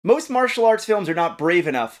Most martial arts films are not brave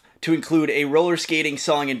enough to include a roller skating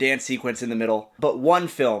song and dance sequence in the middle, but one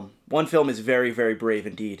film is very, very brave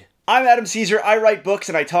indeed. I'm Adam Caesar, I write books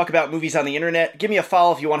and I talk about movies on the internet. Give me a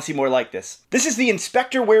follow if you want to see more like this. This is The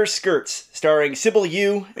Inspector Wears Skirts, starring Sibelle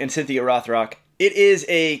Hu and Cynthia Rothrock. It is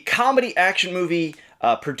a comedy action movie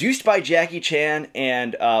produced by Jackie Chan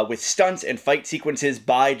and with stunts and fight sequences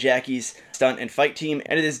by Jackie's stunt and fight team.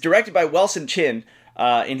 And it is directed by Wellson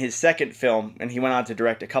in his second film, and he went on to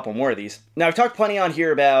direct a couple more of these. Now, I've talked plenty on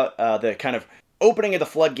here about the kind of opening of the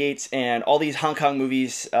floodgates and all these Hong Kong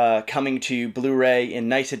movies coming to Blu-ray in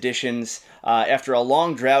nice editions after a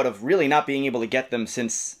long drought of really not being able to get them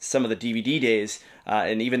since some of the DVD days.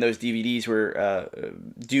 And even those DVDs were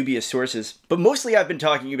dubious sources. But mostly I've been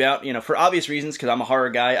talking about, for obvious reasons, because I'm a horror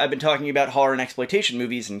guy, I've been talking about horror and exploitation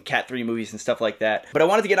movies and Cat 3 movies and stuff like that. But I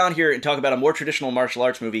wanted to get on here and talk about a more traditional martial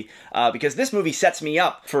arts movie, because this movie sets me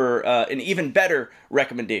up for an even better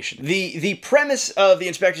recommendation. The premise of The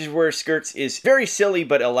Inspector Wears Skirts is very silly,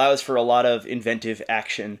 but allows for a lot of inventive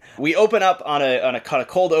action. We open up on a kind of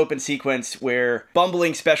cold open sequence where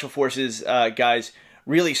bumbling special forces guys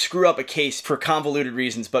really screw up a case for convoluted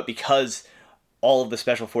reasons, but because all of the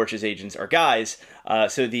special forces agents are guys,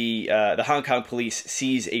 so the Hong Kong police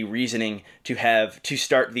sees a reasoning to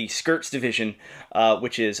start the Skirts Division,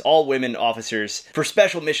 which is all women officers for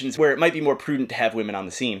special missions where it might be more prudent to have women on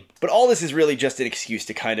the scene. But all this is really just an excuse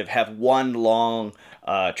to kind of have one long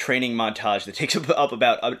training montage that takes up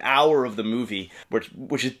about an hour of the movie,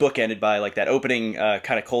 which is bookended by like that opening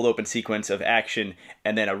kind of cold open sequence of action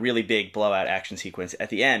and then a really big blowout action sequence at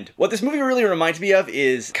the end. What this movie really reminds me of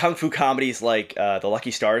is kung fu comedies like the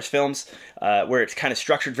Lucky Stars films, where it's kind of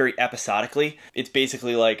structured very episodically. It's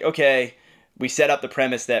basically like, okay, we set up the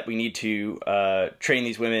premise that we need to train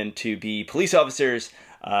these women to be police officers,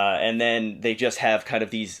 and then they just have kind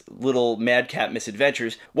of these little madcap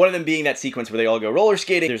misadventures. One of them being that sequence where they all go roller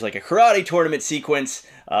skating. There's like a karate tournament sequence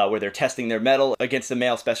where they're testing their mettle against the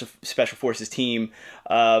male special forces team.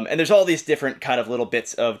 And there's all these different kind of little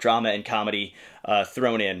bits of drama and comedy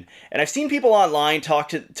thrown in. And I've seen people online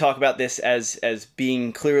talk about this as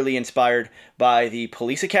being clearly inspired by the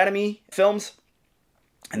Police Academy films.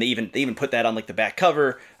 And they even put that on like the back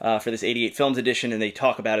cover for this 88 Films edition, and they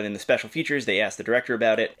talk about it in the special features. They asked the director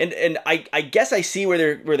about it, and I guess I see where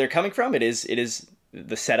they're coming from. It is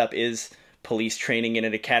the setup is police training in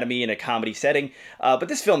an academy in a comedy setting, but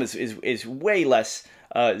this film is way less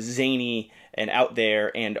zany and out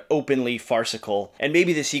there and openly farcical. And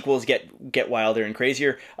maybe the sequels get wilder and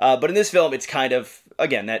crazier, but in this film it's kind of,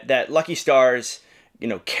 again, that Lucky Stars,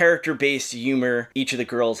 character-based humor. Each of the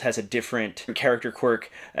girls has a different character quirk,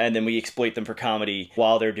 and then we exploit them for comedy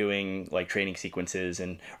while they're doing like training sequences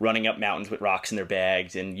and running up mountains with rocks in their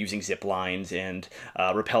bags and using zip lines and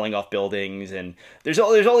rappelling off buildings. And there's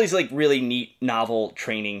all these like really neat, novel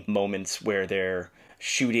training moments where they're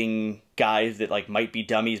shooting guys that like might be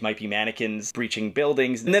dummies, might be mannequins, breaching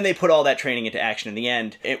buildings, and then they put all that training into action in the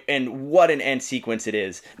end. And what an end sequence it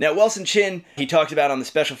is. Now, Wellson, he talked about on the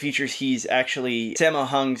special features, he's actually Sammo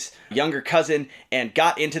Hung's younger cousin and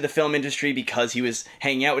got into the film industry because he was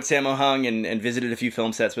hanging out with Sammo Hung and visited a few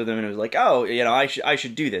film sets with him, and it was like, oh, I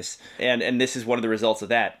should do this. And this is one of the results of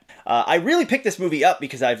that. I really picked this movie up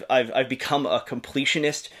because I've become a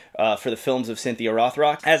completionist for the films of Cynthia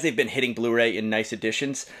Rothrock as they've been hitting Blu-ray in nice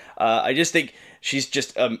editions. I just think she's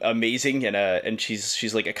just amazing, and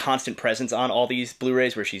she's like a constant presence on all these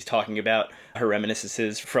Blu-rays where she's talking about her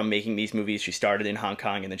reminiscences from making these movies. She started in Hong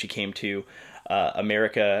Kong and then she came to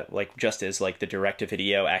America, like just as like the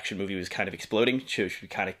direct-to-video action movie was kind of exploding. She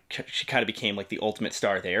kind of became like the ultimate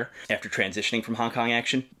star there after transitioning from Hong Kong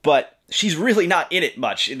action. But she's really not in it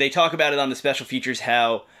much. They talk about it on the special features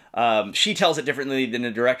how she tells it differently than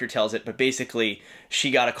the director tells it, but basically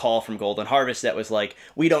she got a call from Golden Harvest that was like,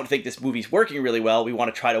 we don't think this movie's working really well. We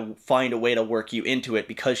want to try to find a way to work you into it,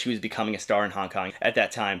 because she was becoming a star in Hong Kong at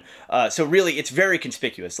that time. So really, it's very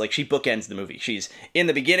conspicuous. Like, she bookends the movie. She's in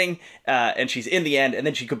the beginning, and she's in the end, and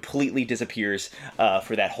then she completely disappears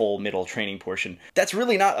for that whole middle training portion. That's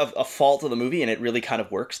really not a fault of the movie, and it really kind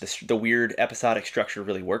of works. The weird episodic structure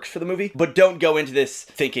really works for the movie. But don't go into this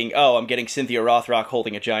thinking, oh, I'm getting Cynthia Rothrock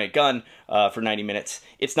holding a giant gun for 90 minutes.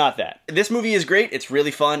 It's not that. This movie is great. It's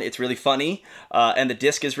really fun. It's really funny. And the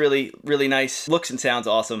disc is really, really nice. Looks and sounds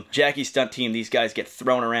awesome. Jackie's stunt team, these guys get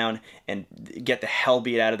thrown around and get the hell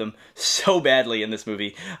beat out of them so badly in this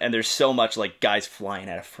movie. And there's so much like guys flying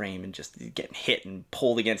out of frame and just getting hit and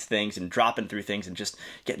pulled against things and dropping through things and just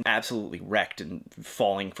getting absolutely wrecked and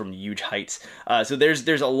falling from huge heights. So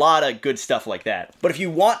there's a lot of good stuff like that. But if you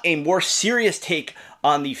want a more serious take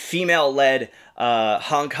on the female-led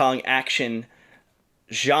Hong Kong action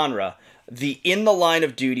genre, the In the Line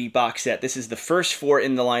of Duty box set. This is the first 4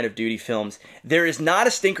 In the Line of Duty films. There is not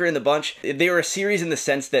a stinker in the bunch. They are a series in the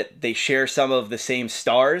sense that they share some of the same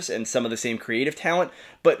stars and some of the same creative talent,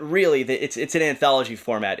 but really it's an anthology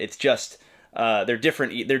format. It's just they're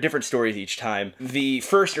different stories each time. The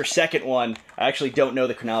first or second one, I actually don't know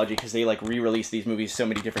the chronology because they like re-release these movies so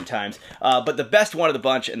many different times. But the best one of the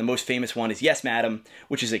bunch and the most famous one is Yes, Madam,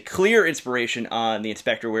 which is a clear inspiration on The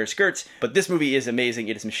Inspector Wears Skirts. But this movie is amazing.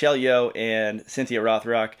 It is Michelle Yeoh and Cynthia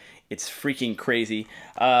Rothrock. It's freaking crazy.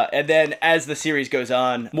 And then as the series goes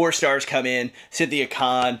on, more stars come in. Cynthia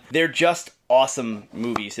Khan. They're just awesome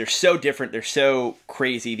movies. They're so different. They're so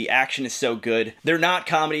crazy. The action is so good. They're not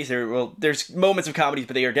comedies. There's moments of comedies,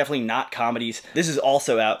 but they are definitely not comedies. This is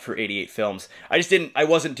also out for 88 Films. I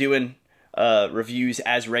wasn't doing reviews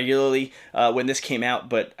as regularly when this came out,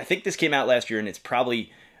 but I think this came out last year, and it's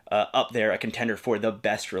probably up there, a contender for the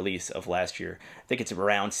best release of last year. I think it's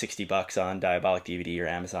around $60 on Diabolic DVD or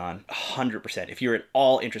Amazon. 100%. If you're at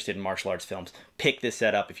all interested in martial arts films, pick this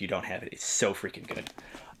set up if you don't have it. It's so freaking good.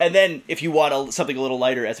 And then if you want something a little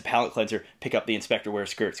lighter as a palate cleanser, pick up The Inspector Wears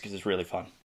Skirts because it's really fun.